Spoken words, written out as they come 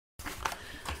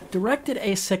Directed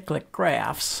acyclic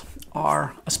graphs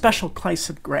are a special class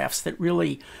of graphs that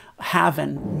really have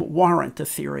and warrant a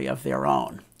theory of their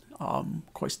own. Of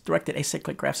course, directed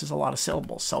acyclic graphs is a lot of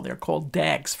syllables, so they're called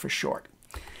DAGs for short.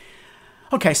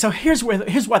 Okay, so here's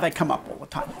why they come up all the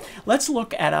time. Let's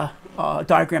look at a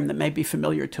diagram that may be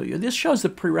familiar to you. This shows the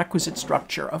prerequisite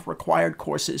structure of required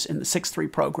courses in the 6-3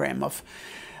 program of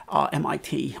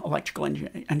MIT Electrical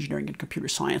Engineering and Computer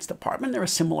Science Department. There are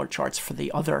similar charts for the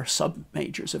other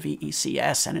sub-majors of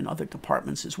EECS and in other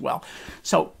departments as well.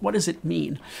 So what does it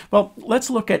mean? Well, let's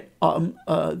look at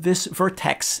this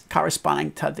vertex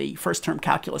corresponding to the first term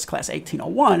calculus class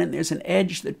 1801, and there's an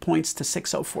edge that points to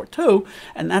 6042,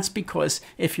 and that's because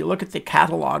if you look at the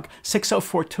catalog,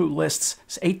 6042 lists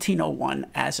 1801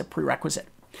 as a prerequisite.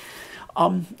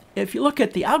 If you look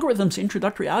at the algorithms,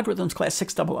 introductory algorithms class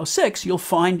 6006, you'll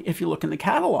find, if you look in the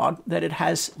catalog, that it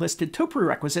has listed two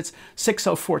prerequisites,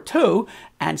 6042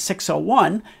 and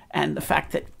 601, and the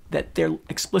fact that they're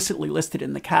explicitly listed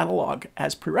in the catalog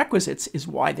as prerequisites is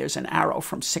why there's an arrow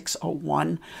from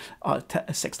 601 to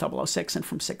 6006 and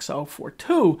from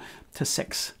 6042 to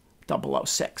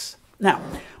 6006. Now,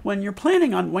 when you're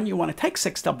planning on when you want to take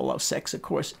 6006, of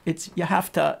course, you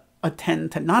have to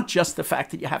attend to not just the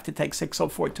fact that you have to take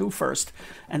 6042 first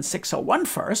and 601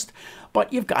 first,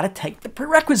 but you've got to take the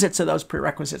prerequisites of those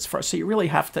prerequisites first. So you really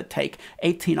have to take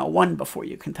 1801 before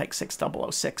you can take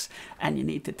 6006, and you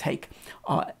need to take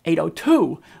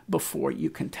 802 before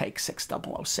you can take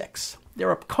 6006.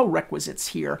 There are co-requisites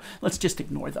here. Let's just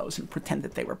ignore those and pretend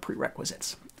that they were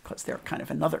prerequisites, because they're kind of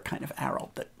another kind of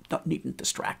arrow that needn't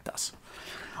distract us.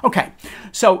 Okay,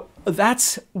 so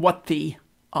that's what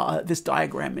this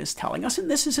diagram is telling us, and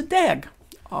this is a DAG.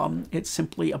 It's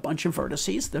simply a bunch of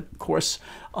vertices, the course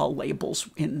labels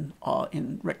in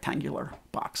rectangular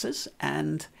boxes,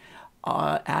 and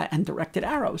directed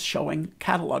arrows showing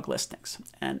catalog listings.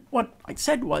 And what I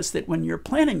said was that when you're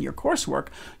planning your coursework,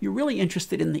 you're really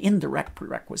interested in the indirect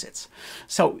prerequisites.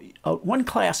 So one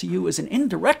class U is an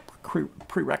indirect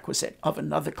prerequisite of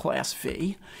another class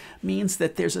V, means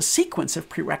that there's a sequence of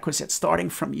prerequisites starting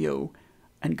from U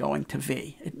and going to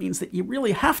V. It means that you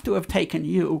really have to have taken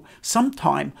U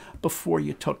sometime before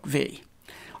you took V.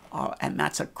 And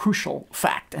that's a crucial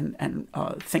fact and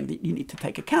thing that you need to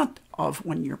take account of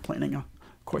when you're planning a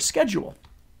course schedule.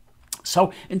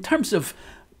 So in terms of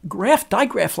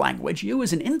digraph language, U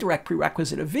is an indirect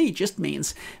prerequisite of V just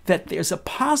means that there's a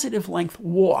positive length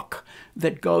walk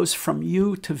that goes from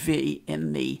U to V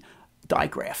in the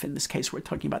digraph. In this case, we're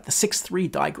talking about the 6-3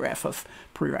 digraph of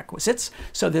prerequisites.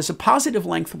 So there's a positive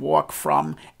length walk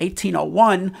from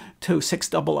 1801 to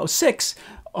 6006,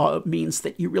 means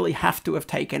that you really have to have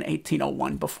taken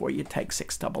 1801 before you take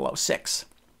 6006.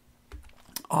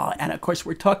 And of course,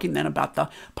 we're talking then about the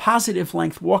positive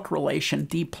length walk relation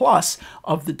D plus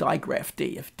of the digraph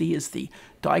D. If D is the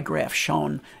digraph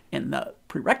shown in the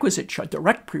prerequisite chart,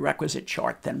 direct prerequisite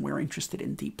chart, then we're interested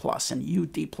in D plus. And U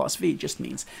D plus V just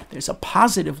means there's a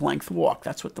positive length walk.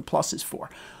 That's what the plus is for,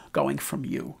 going from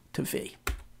U to V.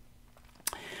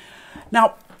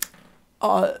 Now,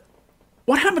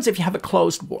 what happens if you have a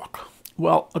closed walk?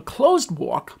 Well, a closed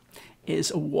walk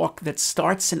is a walk that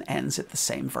starts and ends at the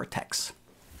same vertex.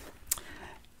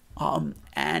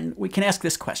 And we can ask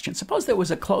this question. Suppose there was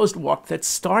a closed walk that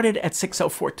started at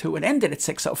 6042 and ended at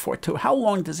 6042. How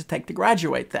long does it take to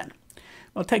graduate then?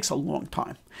 Well, it takes a long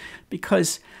time,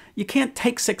 because you can't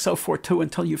take 6042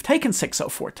 until you've taken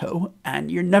 6042, and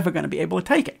you're never going to be able to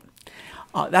take it.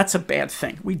 That's a bad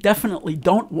thing. We definitely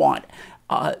don't want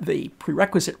the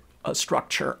prerequisite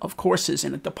structure of courses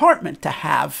in a department to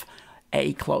have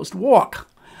a closed walk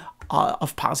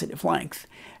of positive length.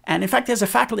 And in fact, there's a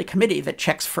faculty committee that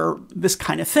checks for this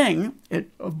kind of thing.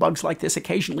 Bugs like this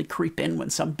occasionally creep in when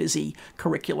some busy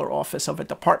curricular office of a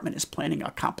department is planning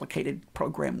a complicated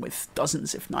program with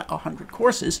dozens, if not 100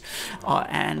 courses.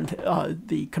 And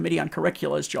the Committee on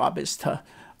Curricula's job is to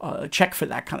check for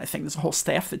that kind of thing. There's a whole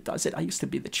staff that does it. I used to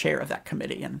be the chair of that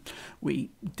committee, and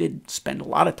we did spend a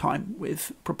lot of time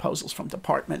with proposals from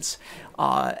departments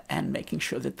and making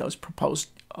sure that those proposed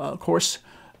course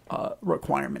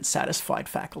requirements satisfied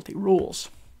faculty rules.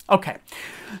 Okay,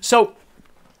 so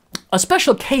a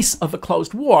special case of a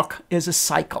closed walk is a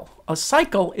cycle. A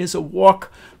cycle is a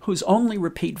walk whose only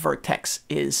repeat vertex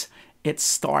is its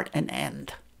start and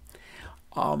end.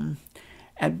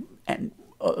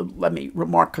 Let me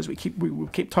remark, because we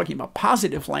keep talking about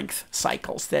positive length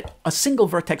cycles, that a single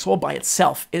vertex all by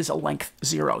itself is a length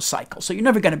 0 cycle. So you're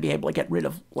never going to be able to get rid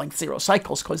of length 0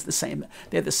 cycles because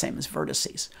they're the same as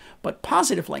vertices. But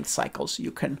positive length cycles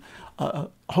you can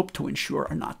hope to ensure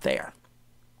are not there.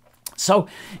 So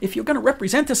if you're going to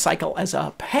represent a cycle as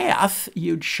a path,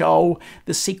 you'd show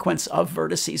the sequence of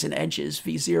vertices and edges,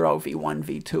 V0, V1,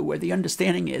 V2, where the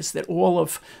understanding is that all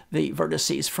of the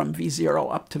vertices from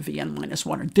V0 up to Vn minus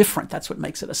 1 are different. That's what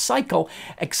makes it a cycle,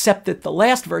 except that the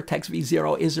last vertex,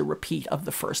 V0, is a repeat of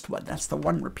the first one. That's the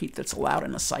one repeat that's allowed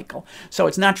in a cycle. So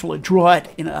it's natural to draw it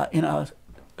in a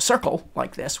circle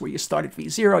like this, where you start at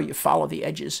V0, you follow the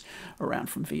edges around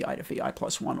from Vi to Vi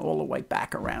plus 1 all the way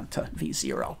back around to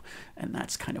V0. And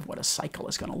that's kind of what a cycle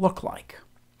is going to look like.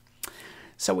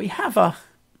 So we have a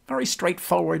very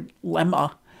straightforward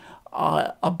lemma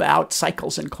about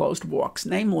cycles and closed walks,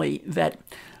 namely that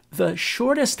the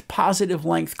shortest positive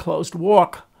length closed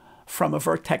walk from a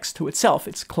vertex to itself,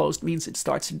 it's closed means it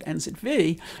starts and ends at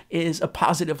V, is a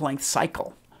positive length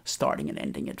cycle, starting and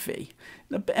ending at V.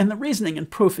 And the reasoning and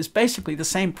proof is basically the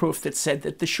same proof that said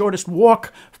that the shortest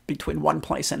walk between one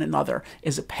place and another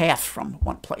is a path from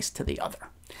one place to the other.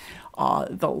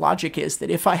 The logic is that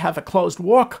if I have a closed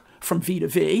walk from V to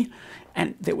V,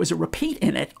 and there was a repeat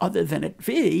in it other than at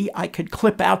V, I could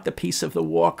clip out the piece of the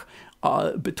walk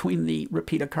between the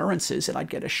repeat occurrences, and I'd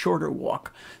get a shorter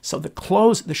walk. So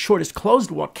the shortest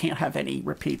closed walk can't have any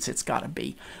repeats. It's got to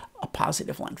be a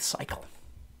positive length cycle.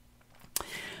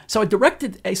 So a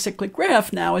directed acyclic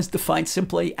graph now is defined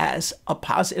simply as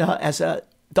a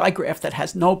digraph that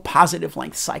has no positive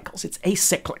length cycles. It's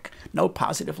acyclic, no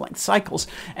positive length cycles.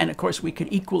 And of course, we could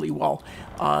equally well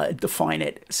define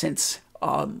it, since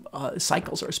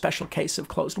cycles are a special case of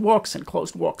closed walks, and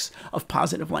closed walks of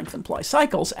positive length imply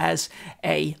cycles, as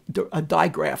a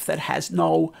digraph that has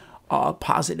no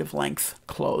positive length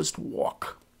closed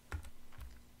walk.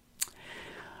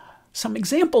 Some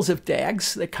examples of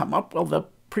DAGs that come up, well, the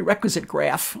prerequisite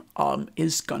graph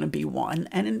is going to be one.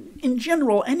 And in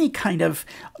general, any kind of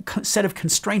set of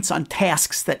constraints on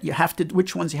tasks that you have to,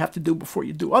 which ones you have to do before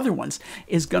you do other ones,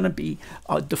 is going to be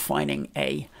defining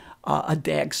a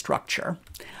DAG structure.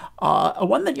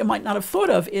 One that you might not have thought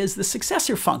of is the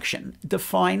successor function.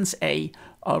 Defines a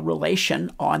relation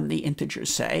on the integer,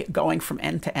 say, going from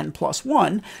n to n plus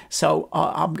 1. So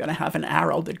I'm going to have an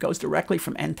arrow that goes directly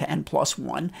from n to n plus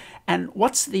 1. And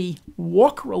what's the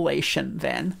walk relation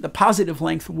then, the positive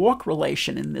length walk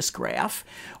relation in this graph?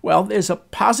 Well, there's a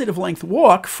positive length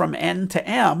walk from n to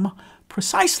m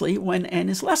precisely when n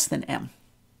is less than m.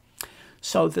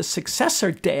 So the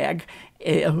successor DAG,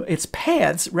 its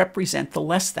paths represent the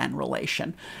less than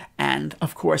relation. And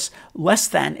of course, less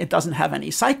than, it doesn't have any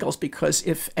cycles, because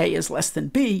if A is less than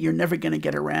B, you're never going to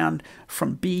get around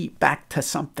from B back to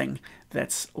something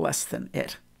that's less than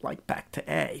it, like back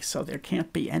to A. So there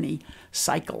can't be any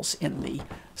cycles in the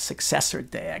successor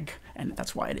DAG, and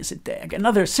that's why it is a DAG.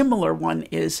 Another similar one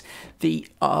is the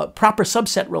proper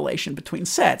subset relation between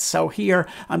sets. So here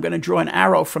I'm going to draw an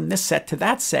arrow from this set to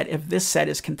that set if this set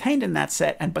is contained in that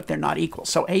set, but they're not equal.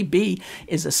 So AB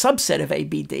is a subset of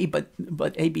ABD,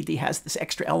 but ABD has this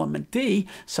extra element D,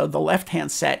 so the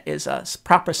left-hand set is a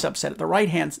proper subset of the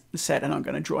right-hand set, and I'm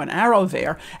going to draw an arrow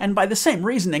there. And by the same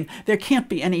reasoning, there can't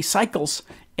be any cycles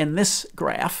in this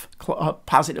graph,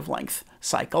 positive length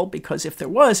cycle, because if there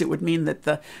was, it would mean that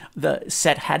the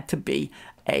set had to be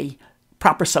a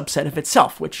proper subset of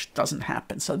itself, which doesn't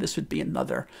happen. So this would be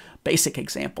another basic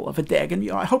example of a DAG.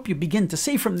 And I hope you begin to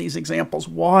see from these examples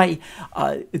why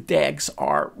DAGs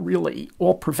are really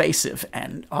all pervasive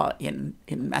and in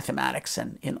mathematics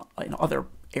and in other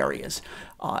areas,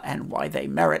 and why they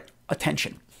merit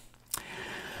attention.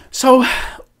 So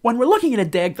when we're looking at a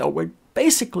DAG, though, we're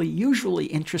basically usually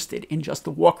interested in just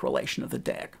the walk relation of the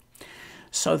DAG.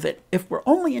 So that if we're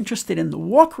only interested in the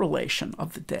walk relation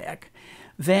of the DAG,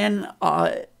 then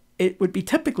it would be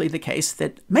typically the case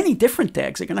that many different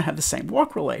DAGs are going to have the same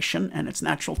walk relation, and it's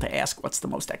natural to ask what's the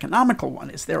most economical one.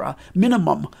 Is there a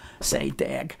minimum, say,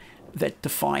 DAG that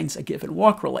defines a given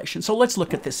walk relation? So let's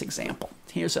look at this example.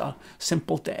 Here's a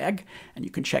simple DAG, and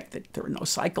you can check that there are no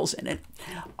cycles in it.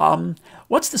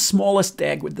 What's the smallest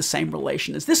DAG with the same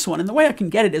relation as this one? And the way I can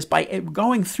get it is by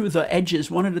going through the edges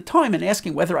one at a time and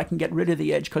asking whether I can get rid of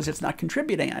the edge because it's not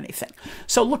contributing anything.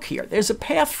 So look here. There's a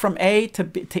path from A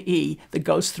to E that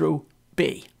goes through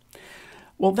B.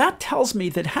 Well, that tells me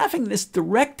that having this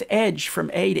direct edge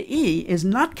from A to E is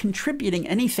not contributing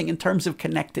anything in terms of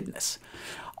connectedness.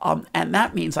 And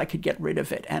that means I could get rid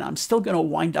of it, and I'm still going to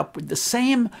wind up with the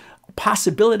same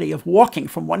possibility of walking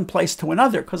from one place to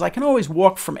another, because I can always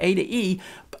walk from A to E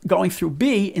going through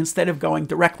B instead of going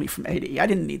directly from A to E. I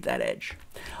didn't need that edge.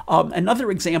 Another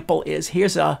example is,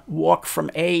 here's a walk from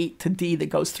A to D that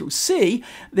goes through C.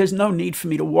 There's no need for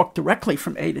me to walk directly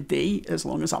from A to D. As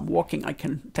long as I'm walking, I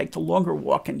can take the longer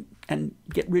walk and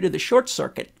get rid of the short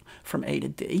circuit from A to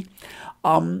D.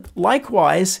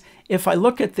 Likewise, if I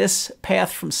look at this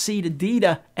path from C to D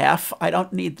to F, I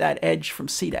don't need that edge from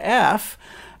C to F.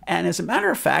 And as a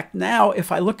matter of fact, now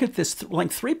if I look at this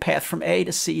length 3 path from A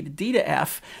to C to D to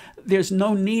F, there's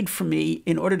no need for me,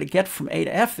 in order to get from A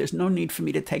to F, there's no need for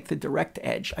me to take the direct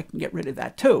edge. I can get rid of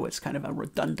that too. It's kind of a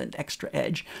redundant extra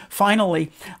edge.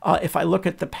 Finally, if I look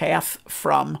at the path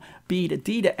from B to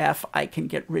D to F, I can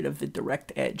get rid of the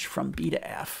direct edge from B to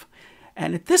F.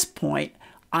 And at this point,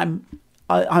 I'm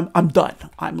done.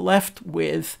 I'm left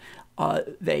with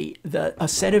a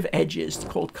set of edges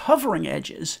called covering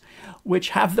edges, which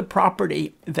have the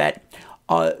property that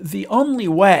the only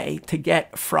way to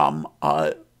get from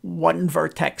one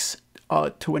vertex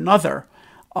to another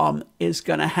is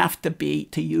going to have to be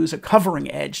to use a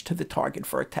covering edge to the target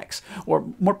vertex.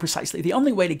 Or more precisely, the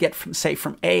only way to get from, say,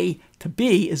 from A to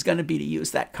B is going to be to use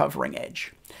that covering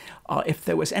edge. If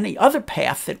there was any other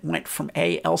path that went from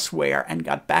A elsewhere and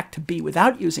got back to B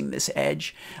without using this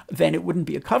edge, then it wouldn't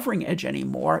be a covering edge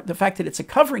anymore. The fact that it's a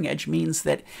covering edge means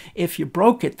that if you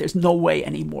broke it, there's no way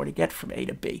anymore to get from A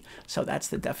to B. So that's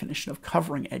the definition of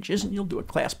covering edges, and you'll do a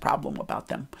class problem about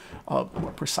them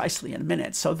more precisely in a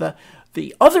minute. So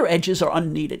the other edges are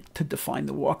unneeded to define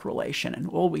the walk relation, and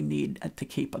all we need to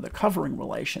keep are the covering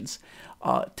relations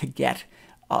to get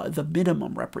the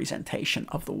minimum representation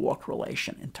of the walk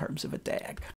relation in terms of a DAG.